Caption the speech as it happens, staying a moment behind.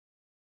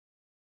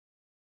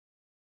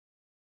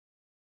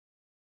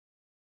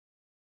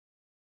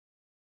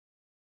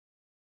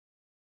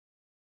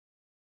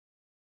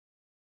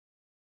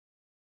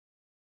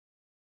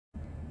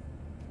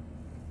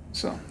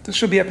So, this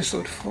should be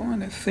episode 4,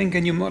 and I think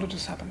a new murder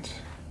just happened.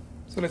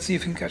 So let's see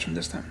if we can catch him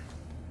this time.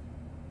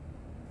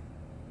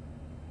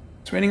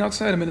 It's raining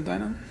outside, I'm in a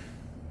diner.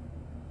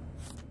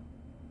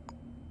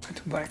 Trying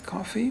to buy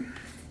coffee.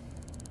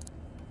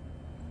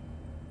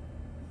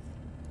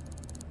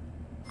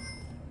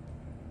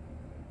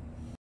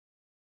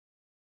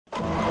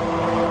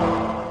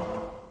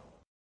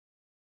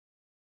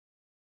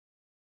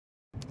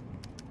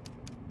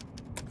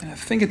 And I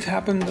think it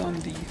happened on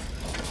the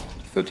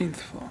 13th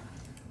floor.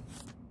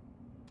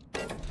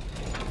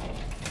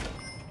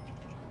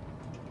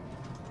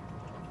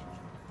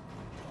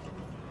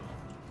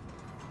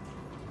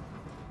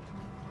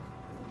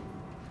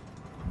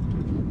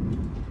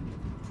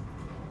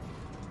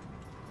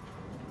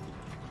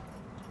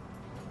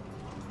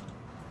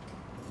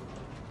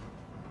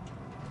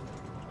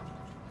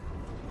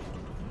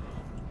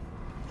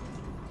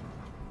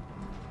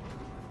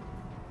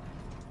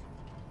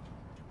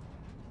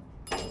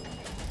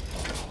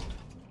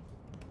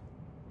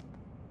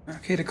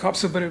 Okay, the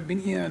cops have better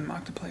been here and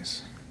marked the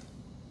place.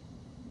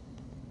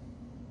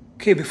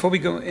 Okay, before we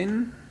go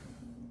in,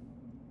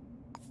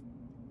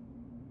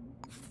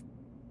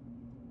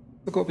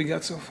 look what we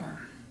got so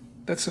far.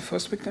 That's the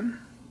first victim.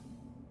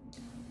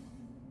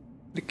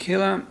 The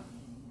killer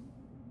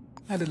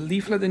had a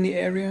leaflet in the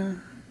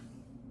area.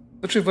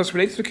 Not sure if it was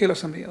related to the killer or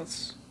somebody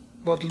else.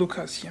 About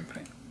Lucas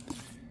siempre.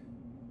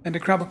 And a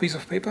crumpled piece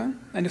of paper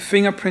and a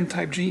fingerprint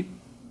type G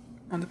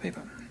on the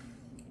paper.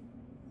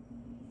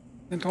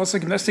 And also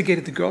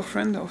investigated the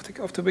girlfriend of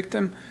the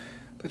victim,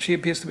 but she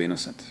appears to be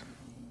innocent.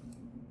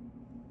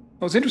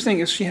 What's interesting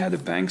is she had a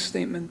bank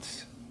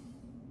statement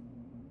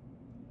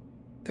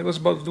that was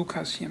about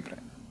Lucas siempre.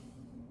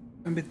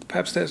 And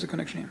perhaps there's a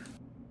connection here.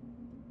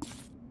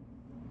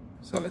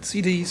 So let's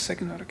see the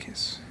second murder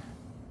case.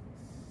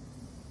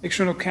 Make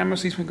sure no camera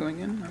sees me going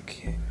in.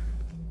 Okay.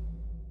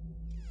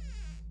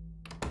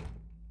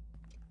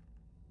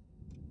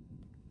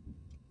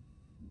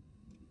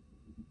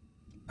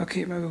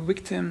 Okay, we have a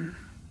victim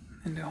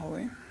in the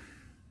hallway.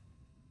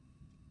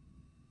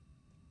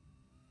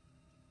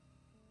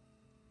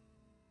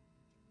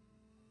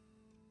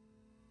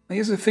 Now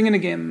here's the thing in the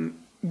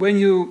game, when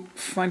you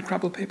find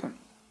crumpled paper.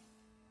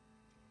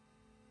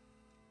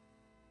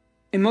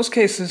 In most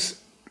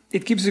cases,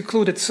 it gives you a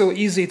clue that's so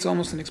easy it's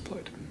almost an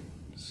exploit.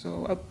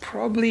 So I'll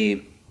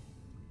probably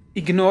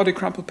ignore the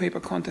crumpled paper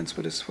contents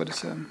for this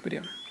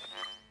video.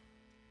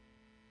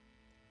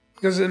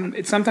 Because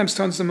it sometimes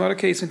turns the murder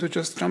case into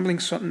just jumbling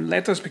certain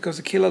letters because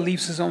the killer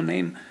leaves his own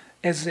name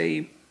as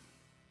a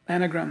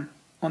anagram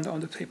on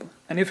the table.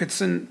 And if it's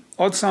an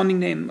odd-sounding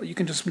name, you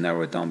can just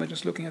narrow it down by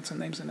just looking at some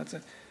names and that's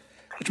it.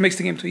 Which makes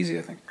the game too easy,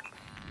 I think.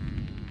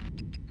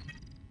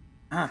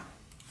 Ah.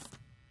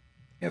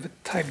 You have a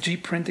Type G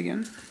print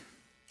again.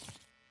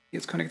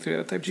 It's connected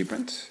to a Type G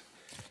print.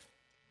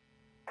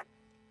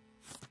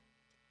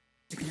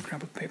 Taking your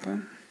crumpled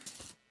paper.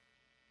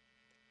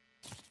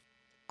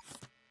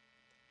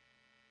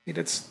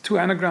 That's two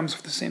anagrams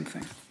of the same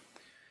thing.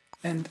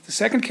 And the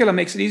second killer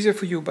makes it easier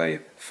for you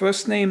by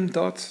first name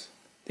dot,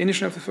 the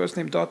initial of the first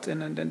name dot,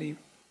 and then the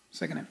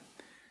second name.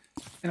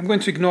 And I'm going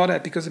to ignore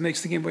that because it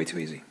makes the game way too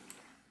easy.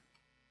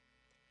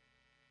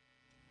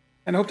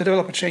 And I hope the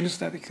developer changes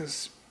that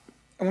because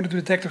I want to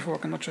do detective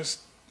work and not just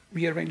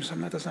rearrange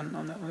some letters on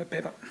the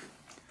paper.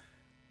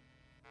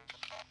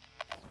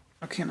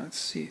 Okay, now let's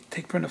see.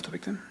 Take print of the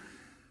victim.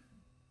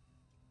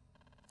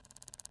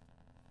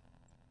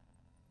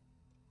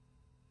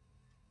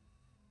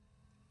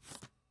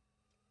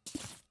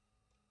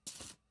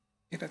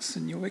 Okay, that's the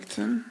new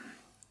victim.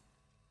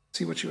 Let's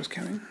see what she was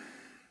carrying.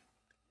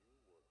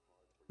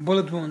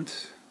 Bullet wound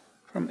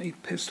from a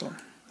pistol.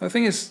 The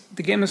thing is,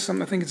 the game has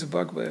I think it's a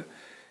bug where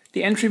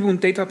the entry wound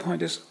data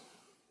point is,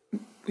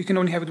 you can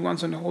only have it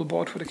once on the whole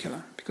board for the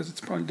killer, because it's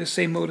probably the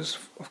same modus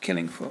of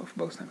killing for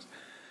both times.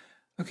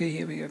 Okay,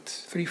 here we got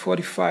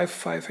 3:45,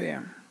 5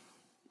 AM.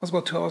 That was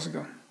about 2 hours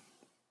ago.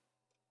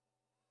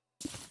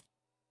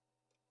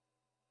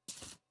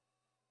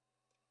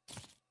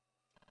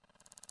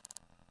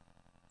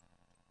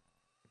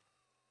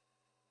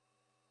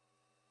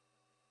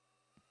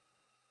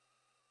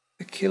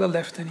 The killer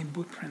left any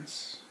boot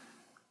prints.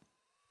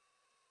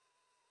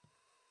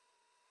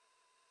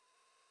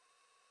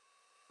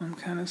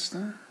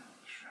 McAllister.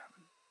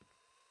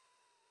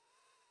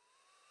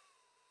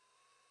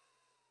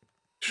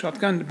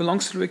 Shotgun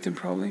belongs to the victim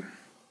probably,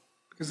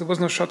 because there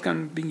was no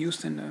shotgun being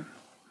used in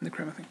the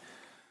crime, I think.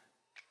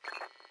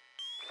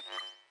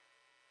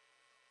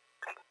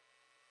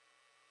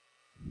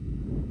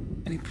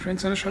 Any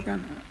prints on a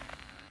shotgun?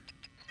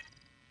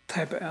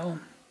 Type L.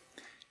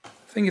 I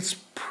think it's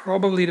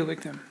probably the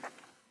victim.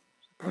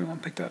 Probably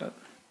won't pick that up.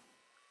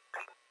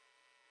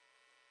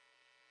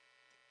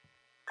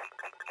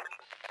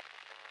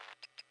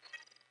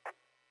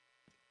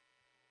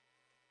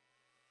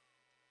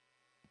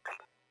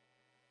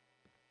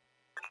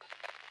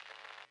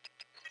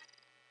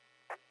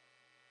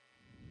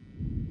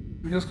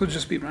 Those could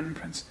just be random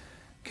prints.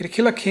 Okay, the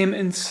killer came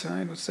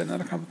inside. What's that?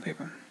 Another crumpled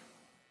paper.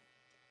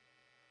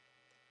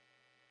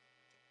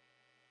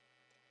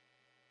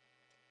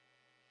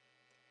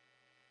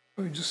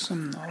 Or just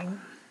some null.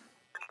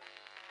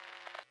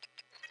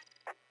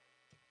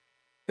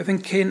 I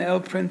think K and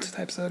L print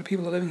types are the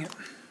people are living it.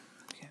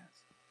 Yes.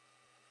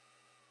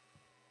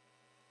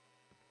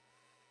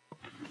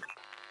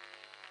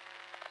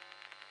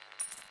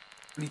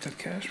 I need that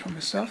cache for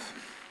myself.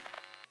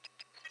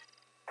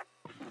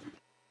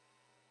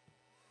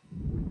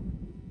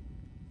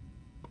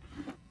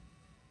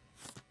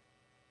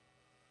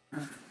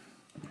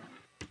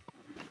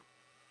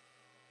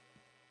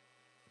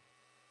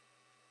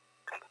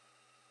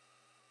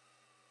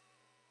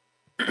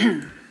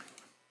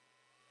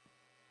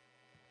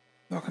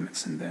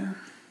 Documents in there.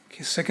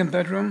 Okay, second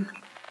bedroom.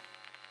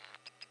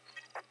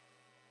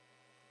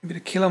 Maybe the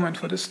killer went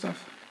for this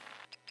stuff.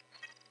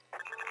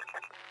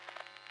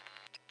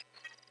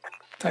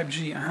 Type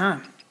G,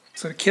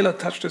 So the killer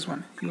touched this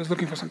one. He was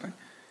looking for something.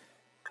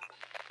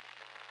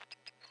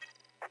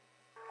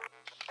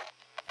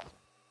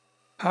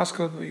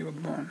 Passcode where you were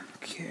born.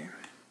 Okay.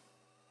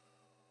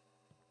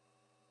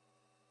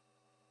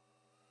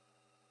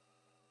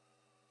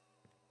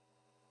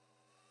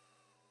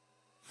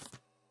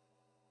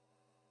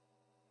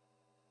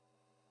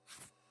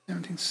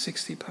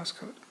 $1760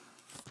 passcode.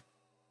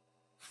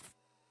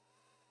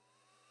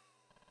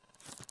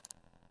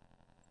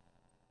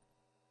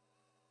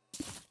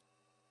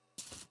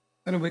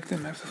 That a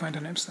victim, I have to find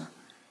an hamster.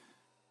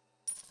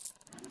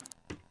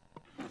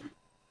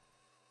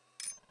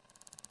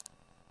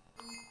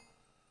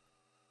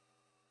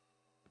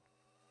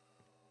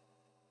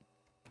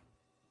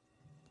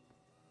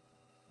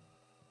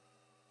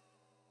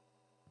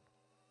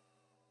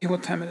 Okay,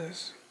 what time it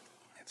is?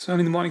 It's early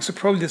in the morning, so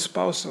probably the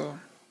spouse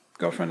or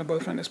girlfriend or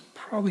boyfriend is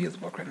probably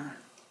at work right now.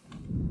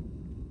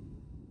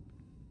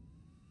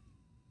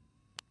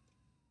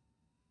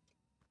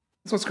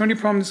 So what's currently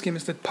a problem in this game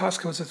is that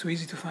passcodes are too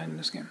easy to find in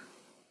this game.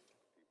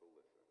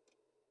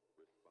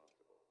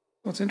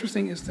 What's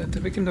interesting is that the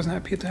victim doesn't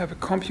appear to have a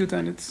computer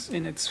in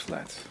its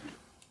flat.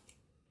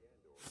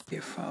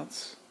 Here,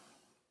 files.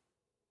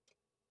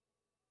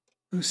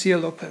 Lucia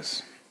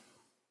Lopez.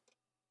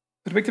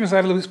 The victim is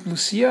either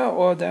Lucia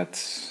or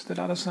that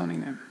other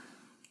sounding name.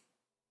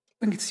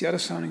 I think it's the other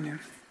sounding name.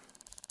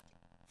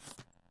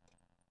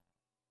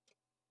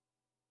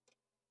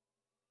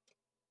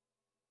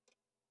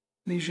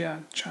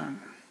 Ligia Chang.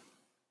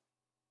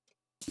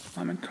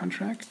 Employment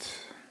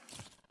contract.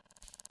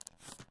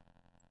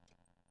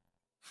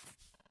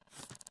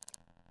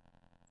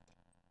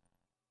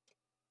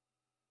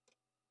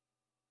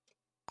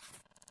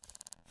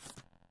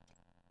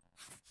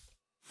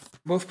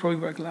 Both probably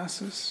wear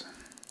glasses.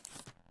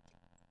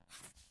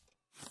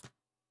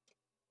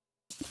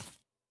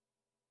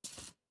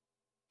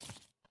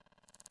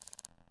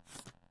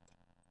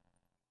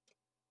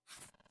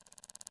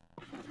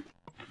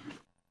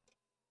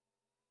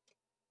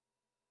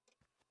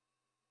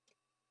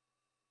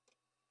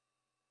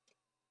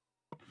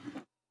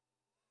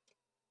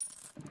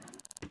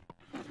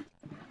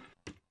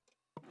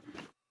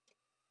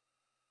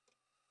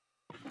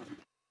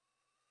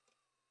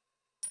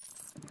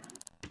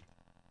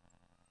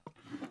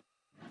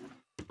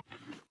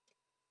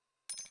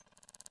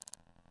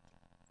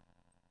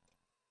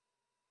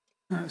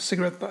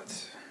 Cigarette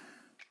butt.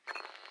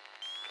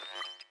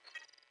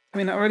 I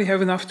mean, I already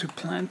have enough to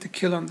plan to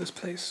kill on this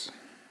place.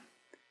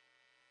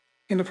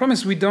 And the problem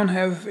is we don't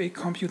have a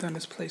computer in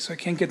this place, so I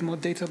can't get more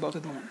data about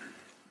it one.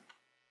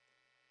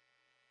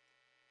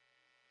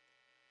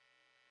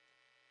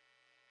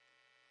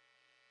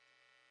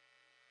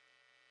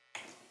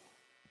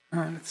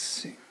 Let's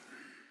see.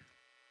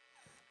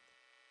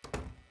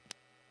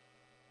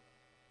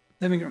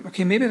 Living room.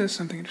 Okay, maybe there's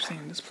something interesting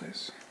in this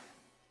place.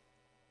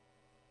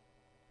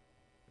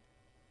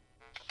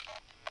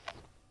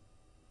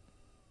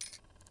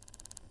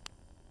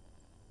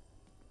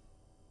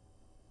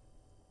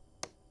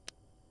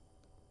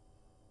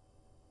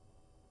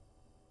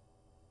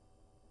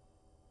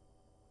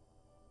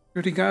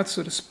 Security guard,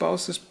 so the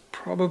spouse is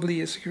probably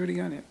a security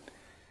guard. Yeah.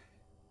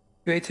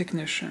 QA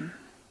technician.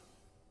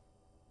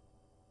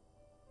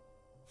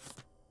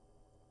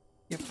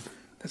 Yep,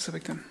 that's the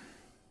victim.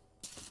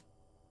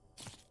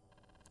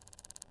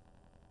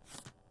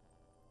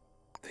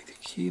 Take the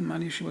key,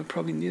 money she will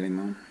probably need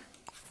anymore.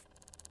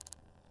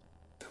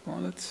 The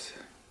wallet.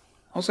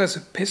 Also has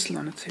a pistol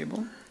on the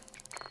table.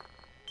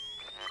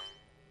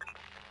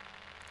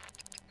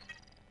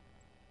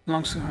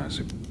 Belongs to her,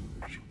 so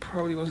she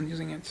probably wasn't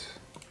using it.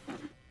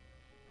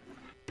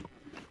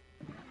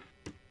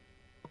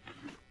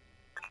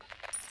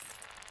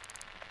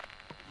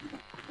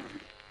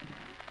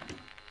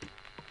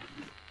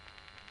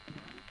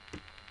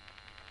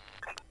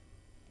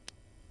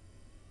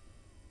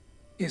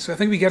 Okay, so I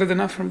think we gathered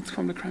enough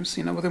from the crime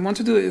scene. Now what I want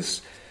to do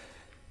is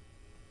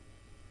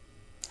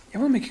I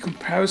want to make a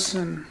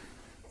comparison.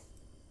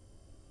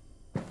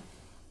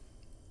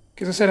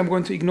 As I said, I'm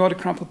going to ignore the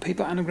crumpled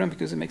paper anagram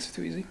because it makes it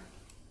too easy.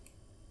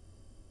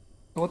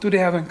 But what do they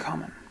have in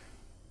common?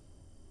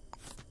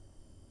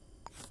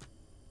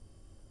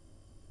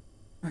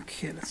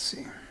 Okay, let's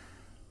see.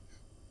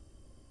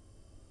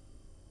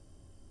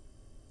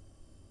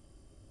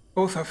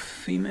 Both are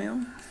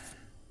female.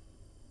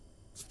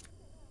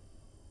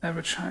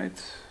 Average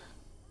height,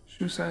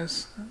 shoe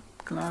size,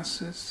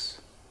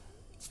 glasses.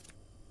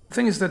 The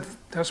thing is that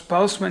her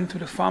spouse went to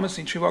the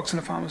pharmacy and she works in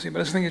a pharmacy,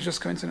 but I think it's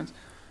just coincidence.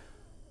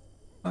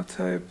 Blood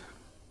type,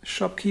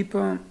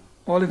 shopkeeper,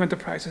 Olive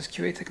Enterprises,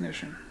 QA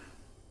technician.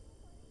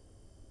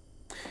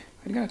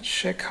 I gotta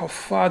check how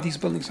far these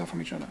buildings are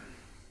from each other.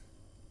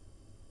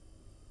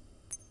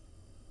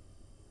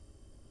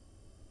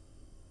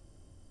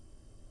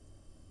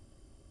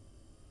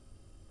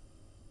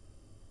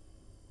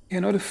 You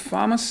know, the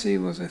pharmacy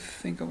was, I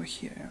think, over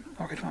here. Yeah.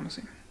 Orchid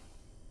Pharmacy.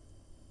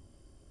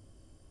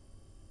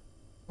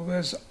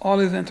 Where's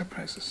Olive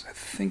Enterprises? I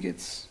think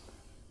it's...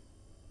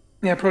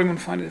 Yeah, I probably won't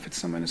find it if it's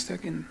somewhere in a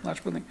stack in a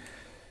large building.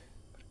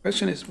 But the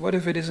question is, what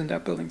if it is in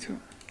that building too?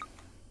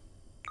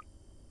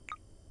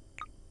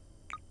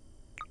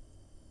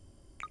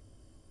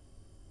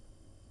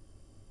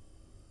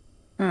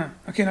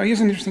 Okay, now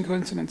here's an interesting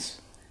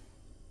coincidence.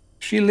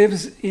 She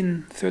lives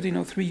in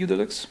 1303 U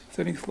Deluxe,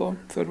 13th floor,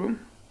 3rd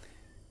room.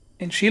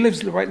 And she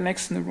lives right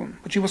next in the room,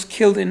 but she was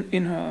killed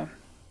in her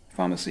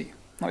pharmacy.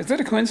 Now, is that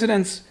a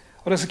coincidence,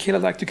 or does a killer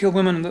like to kill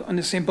women on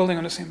the same building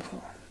on the same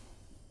floor?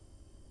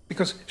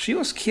 Because she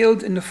was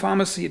killed in the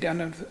pharmacy at the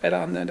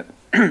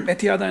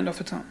other end of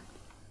the town.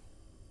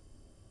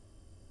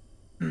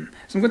 So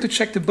I'm going to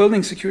check the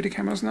building security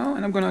cameras now,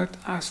 and I'm going to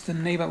ask the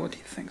neighbor what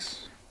he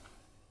thinks.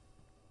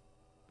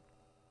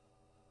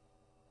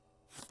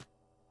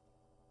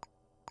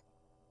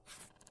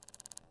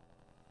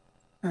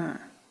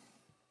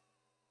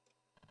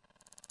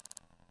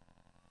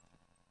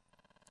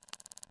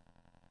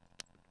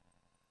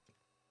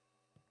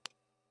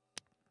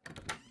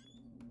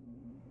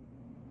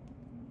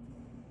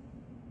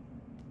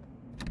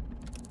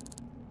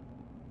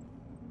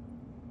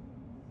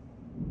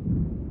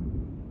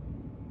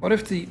 What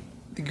if the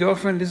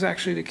girlfriend is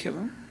actually the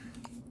killer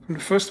from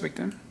the first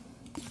victim,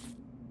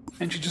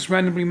 and she just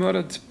randomly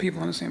murdered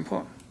people on the same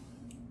floor?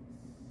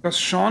 Because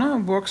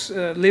Shauna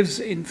lives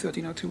in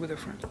 1302 with her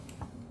friend.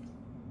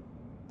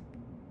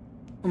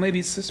 Or maybe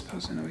it's this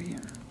person over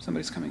here.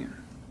 Somebody's coming in.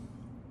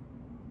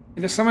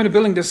 And there's somewhere in the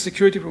building, there's a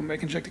security room where I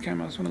can check the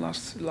cameras from the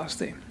last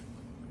day.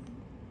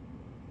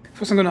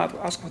 First I'm gonna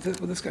ask what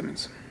this guy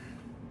means.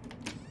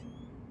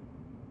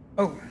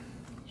 Oh,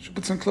 should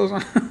put some clothes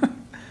on.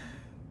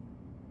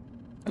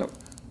 Hello.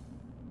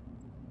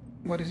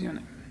 What is your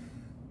name?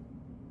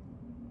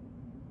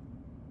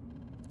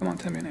 Come on,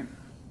 tell me your name.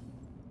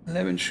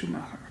 Levin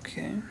Schumacher,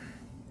 okay.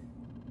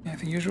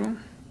 Anything usual?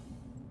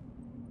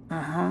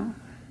 Uh-huh.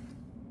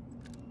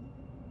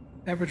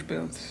 Average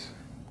build.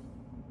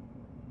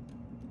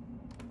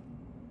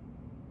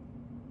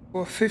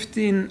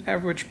 415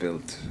 average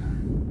build.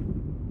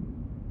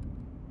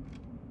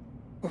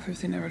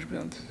 415 average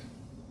build.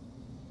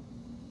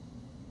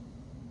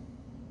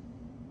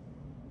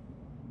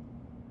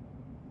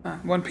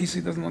 One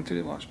PC doesn't want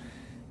to watch.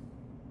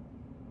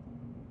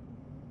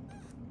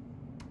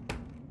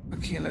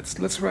 Okay,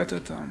 let's write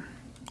that down.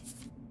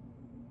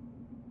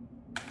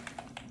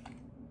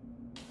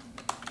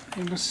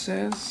 It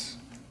says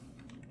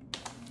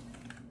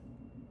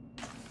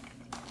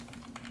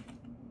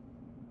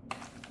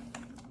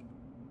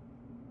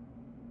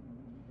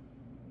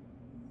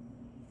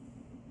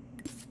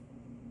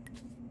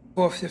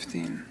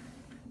 .415.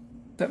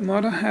 That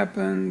murder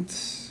happened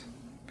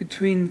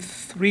between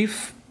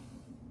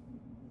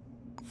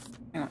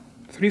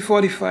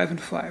 3:45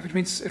 and 5, which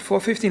means at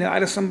 4:15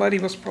 either somebody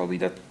was probably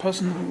that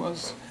person who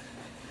was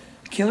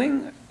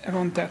killing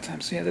around that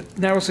time. So yeah, that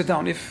narrows it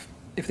down if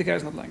the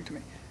guy's not lying to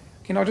me.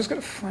 Okay, now I just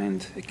gotta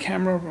find a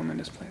camera room in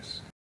this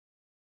place.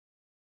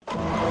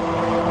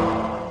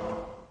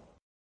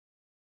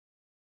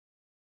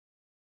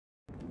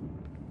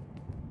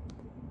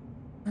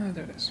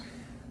 There it is.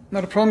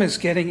 Now the problem is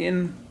getting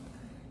in,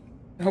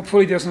 and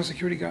hopefully there's no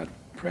security guard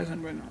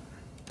present right now.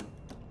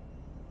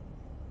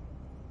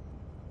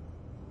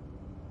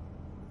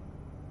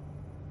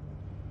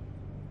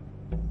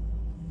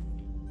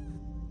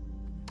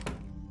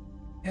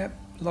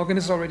 Yep, login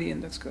is already in,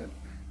 that's good.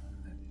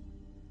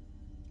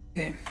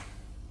 Okay,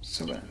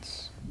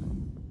 surveillance.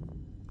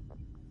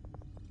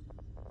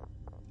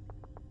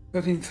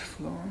 13th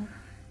floor.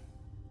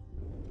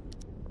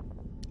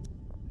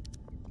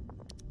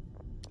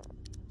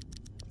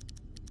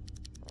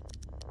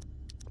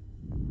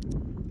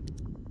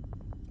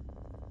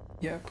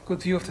 Yep,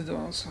 good view of the door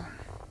also.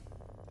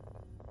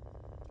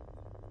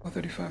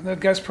 435. That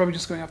guy's probably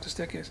just going up the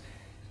staircase.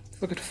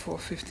 Let's look at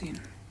 415.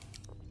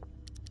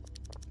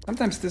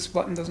 Sometimes this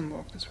button doesn't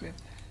work, that's weird.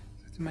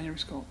 It's a manual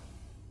scope.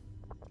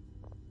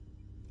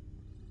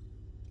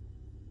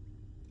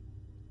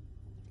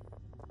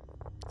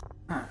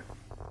 Huh.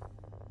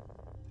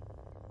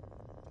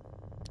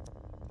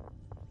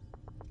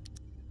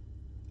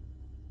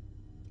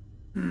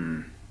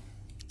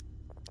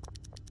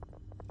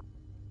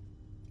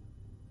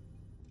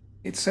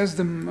 It says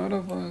the murder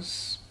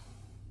was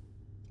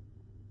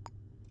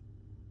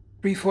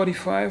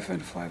 3:45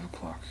 and 5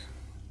 o'clock.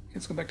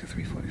 Let's go back to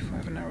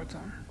 3:45 and narrow it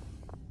down.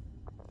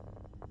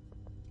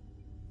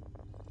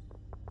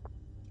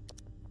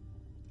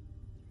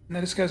 Now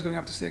this guy's going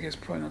up the staircase,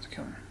 probably not to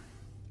kill him.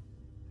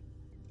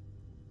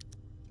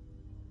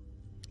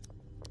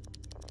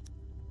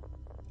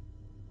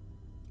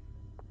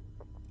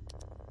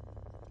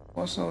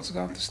 Also, let's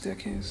go up the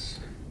staircase.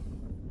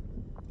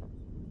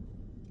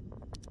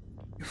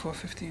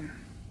 ep04.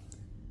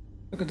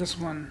 Look at this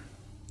one.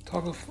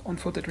 Toggle on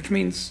footage, which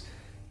means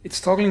it's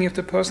toggling if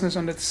the person is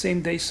on that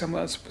same day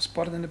somewhere else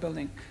spotted in the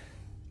building.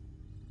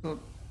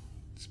 So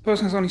this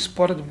person is only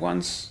spotted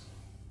once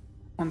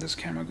on this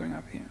camera going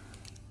up here.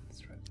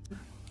 That's right.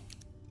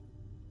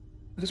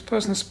 This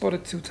person is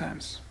spotted 2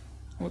 times.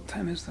 What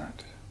time is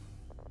that?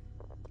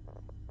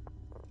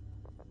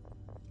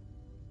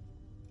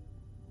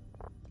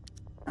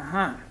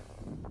 Aha.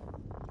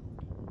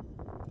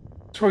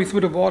 It's probably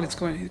through the wall. It's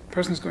going. The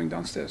person is going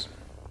downstairs.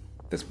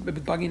 That's a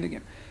bit buggy in the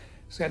game.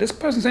 So yeah, this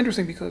person's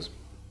interesting because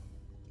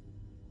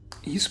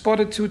he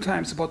spotted 2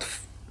 times, about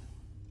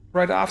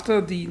right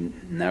after the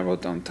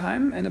narrowed down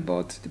time and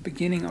about the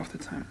beginning of the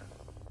time.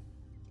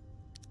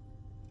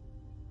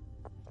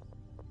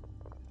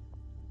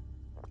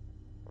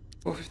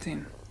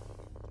 ep04.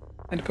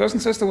 And the person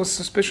says there was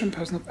suspicion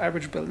person of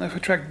average build. Now if I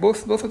track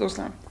both of those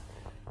down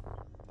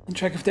and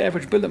check if the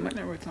average builder might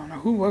narrow it down. Now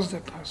who was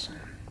that person?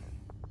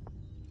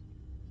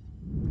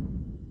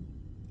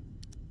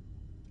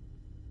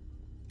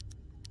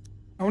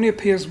 Only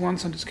appears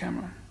once on this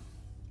camera.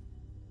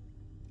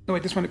 No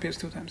wait, this one appears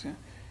 2 times, yeah.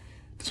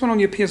 This one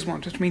only appears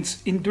once, which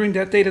means during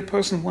that day that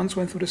person once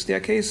went through the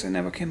staircase and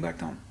never came back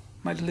down.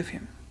 Might live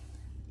here.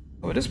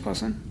 Oh, this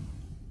person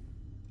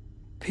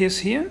appears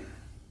here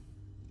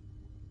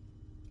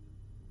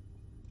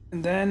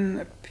and then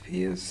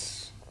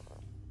appears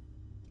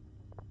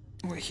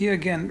over here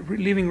again,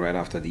 leaving right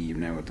after the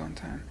narrowed down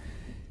time.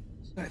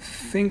 So I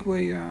think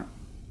we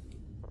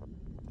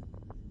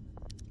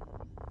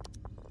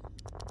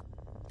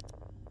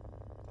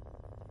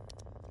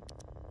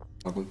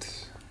toggled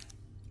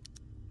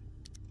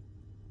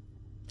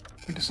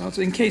this out.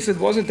 So in case it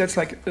wasn't, that's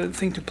like a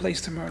thing to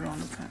place the murder on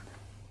the time.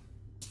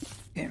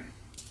 Okay.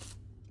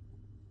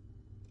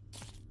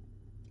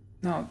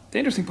 Now the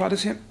interesting part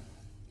is here.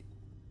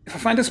 If I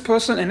find this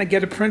person and I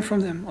get a print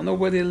from them, I'll know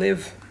where they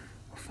live,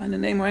 or find a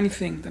name or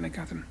anything, then I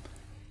got them.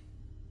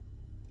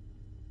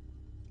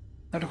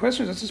 Now the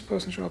question is, does this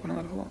person show up on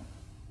another floor?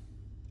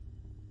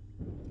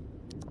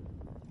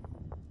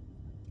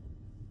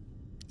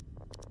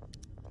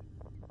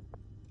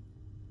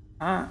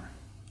 Ah,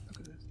 look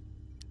at this.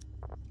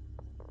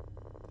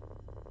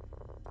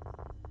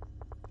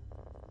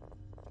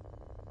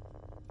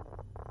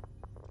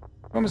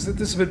 Problem is that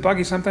this is a bit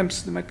buggy.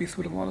 Sometimes they might be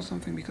through the wall or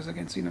something because I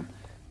can't see them.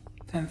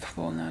 10th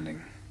floor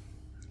landing.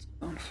 Let's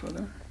go down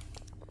further.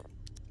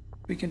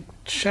 We can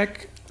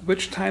check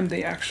which time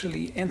they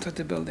actually entered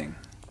the building,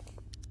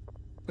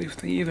 or if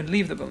they even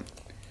leave the building.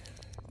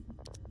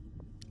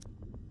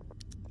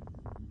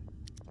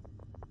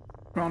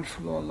 Ground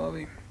floor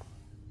lobby.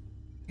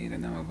 Okay,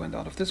 then now I went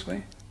out of this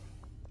way.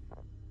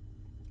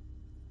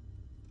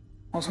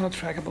 Also not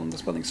trackable in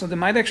this building, so they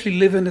might actually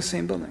live in the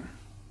same building.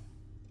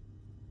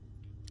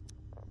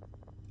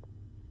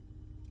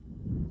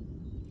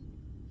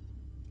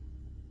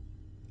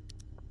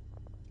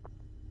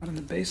 Out in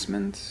the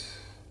basement.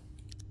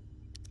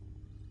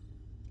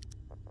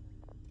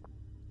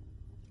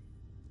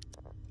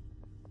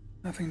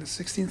 Nothing. The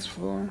 16th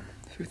floor,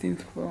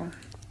 15th floor.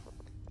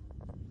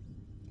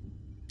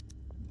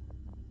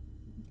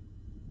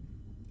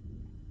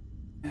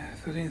 Yeah,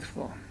 13th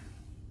floor.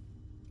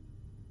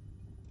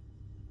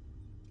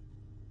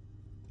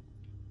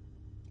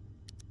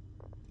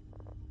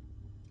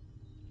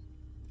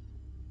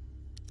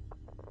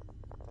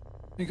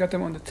 We got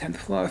them on the 10th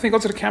floor. I think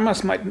also the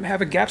cameras might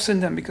have gaps in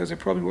them because they're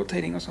probably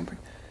rotating or something.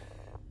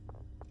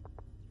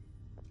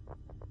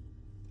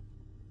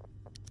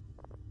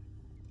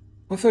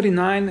 Or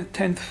 39,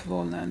 10th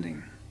floor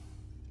landing.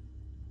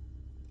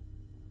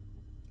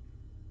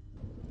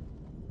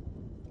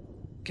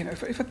 Okay, now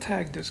if I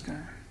tag this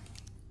guy.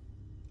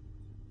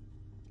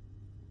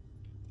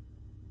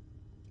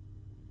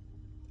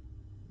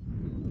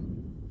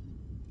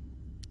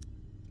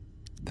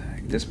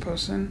 Tag this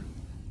person.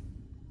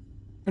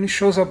 Only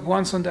shows up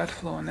once on that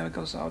floor and never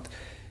goes out.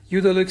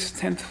 Udolix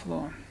 10th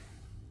floor.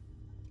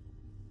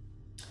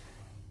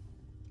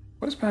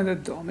 What is behind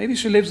that door? Maybe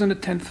she lives on the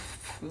 10th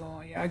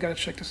floor. Yeah, I gotta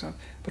check this out.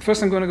 But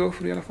first I'm gonna go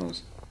for the other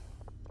floors.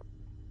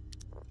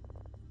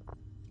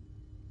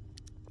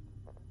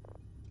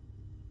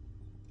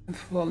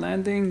 Floor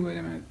landing, wait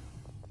a minute.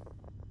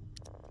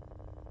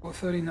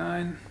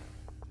 439.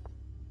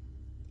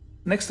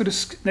 Next to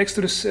this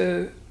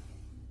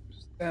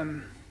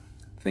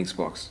things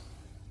box.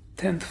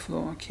 10th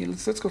floor. Okay,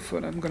 let's go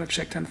further. I'm gonna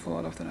check 10th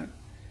floor after that.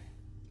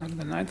 On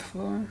the 9th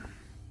floor.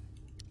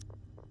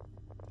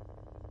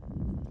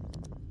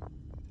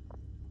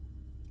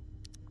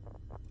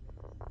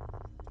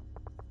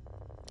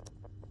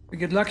 We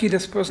get lucky,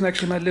 this person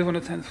actually might live on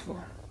the 10th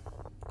floor.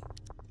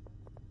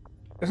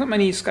 There's not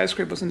many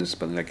skyscrapers in this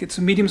building. Like, it's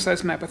a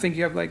medium-sized map. I think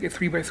you have like a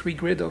 3x3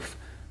 grid of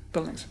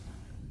buildings.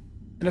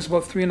 And there's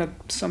about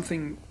 300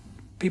 something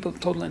people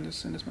total in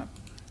this map.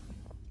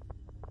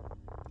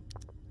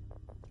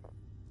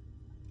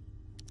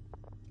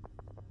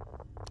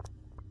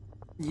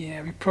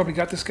 Yeah, we probably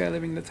got this guy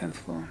living in the 10th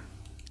floor.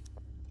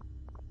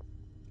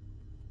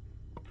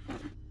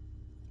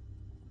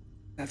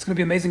 That's gonna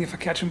be amazing if I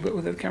catch him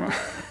with that camera.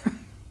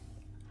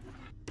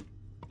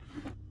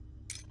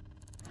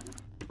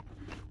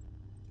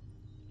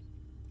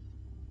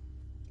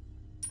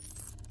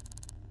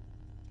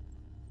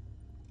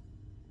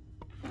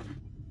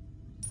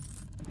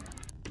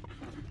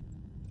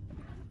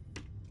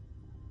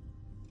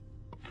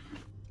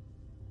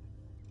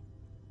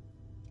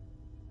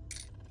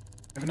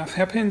 I have enough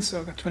hairpins, so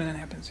I've got 29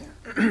 hairpins,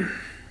 yeah.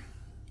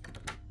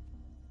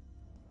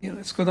 Yeah,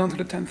 let's go down to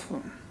the 10th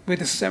floor. Wait,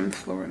 the 7th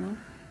floor right now.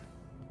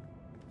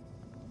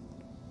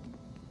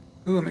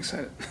 Ooh, I'm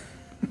excited.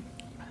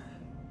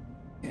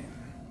 Yeah.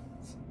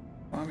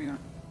 Where are we now?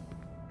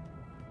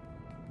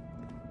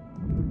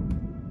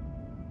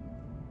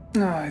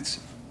 No,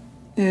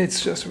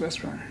 it's just a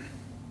restaurant.